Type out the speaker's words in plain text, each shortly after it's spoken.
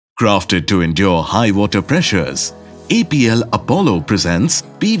Crafted to endure high water pressures, APL Apollo presents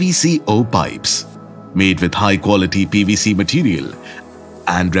PVCO pipes. Made with high-quality PVC material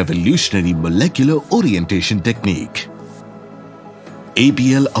and revolutionary molecular orientation technique.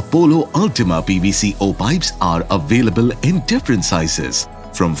 APL Apollo Ultima PVC-O pipes are available in different sizes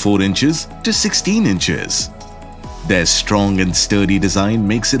from 4 inches to 16 inches. Their strong and sturdy design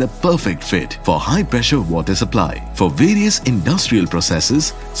makes it a perfect fit for high-pressure water supply for various industrial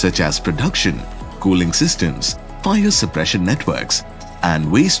processes such as production, cooling systems, fire suppression networks, and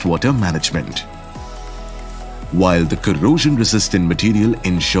wastewater management. While the corrosion-resistant material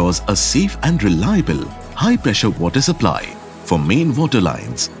ensures a safe and reliable high-pressure water supply for main water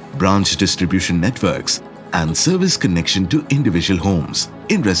lines, branch distribution networks, and service connection to individual homes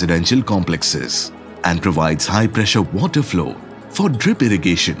in residential complexes, and provides high-pressure water flow for drip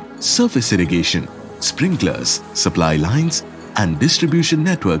irrigation, surface irrigation, sprinklers, supply lines, and distribution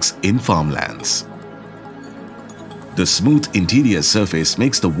networks in farmlands. The smooth interior surface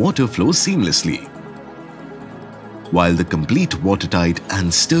makes the water flow seamlessly, while the complete watertight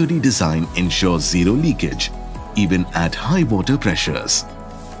and sturdy design ensures zero leakage, even at high water pressures.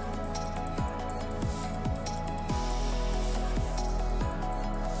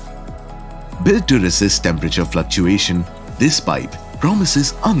 Built to resist temperature fluctuation, this pipe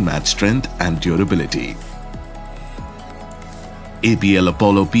promises unmatched strength and durability. APL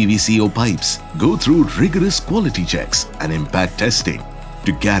Apollo PVCO pipes go through rigorous quality checks and impact testing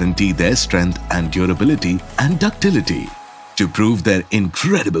to guarantee their strength and durability and ductility. To prove their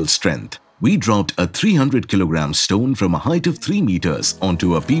incredible strength, we dropped a 300 kg stone from a height of 3 meters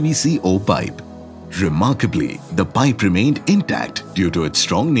onto a PVCO pipe. Remarkably, the pipe remained intact due to its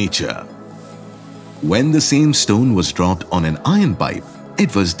strong nature. When the same stone was dropped on an iron pipe,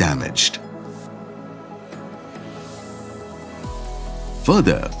 it was damaged.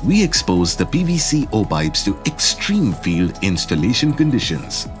 Further, we exposed the PVCO pipes to extreme field installation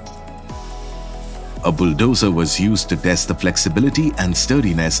conditions. A bulldozer was used to test the flexibility and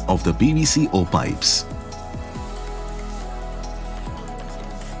sturdiness of the PVCO pipes.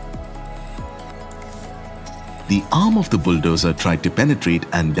 The arm of the bulldozer tried to penetrate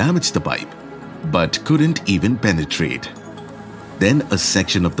and damage the pipe, but couldn't even penetrate. Then a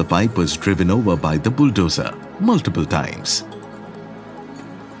section of the pipe was driven over by the bulldozer multiple times.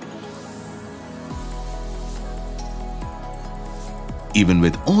 Even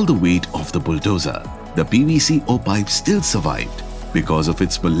with all the weight of the bulldozer, the PVCO pipe still survived because of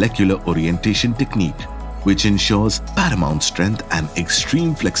its molecular orientation technique, which ensures paramount strength and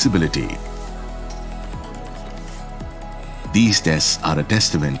extreme flexibility. These tests are a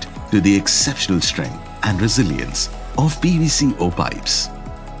testament to the exceptional strength and resilience of PVCO pipes.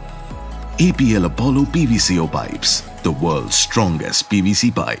 APL Apollo PVCO pipes, the world's strongest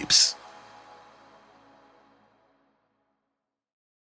PVC pipes.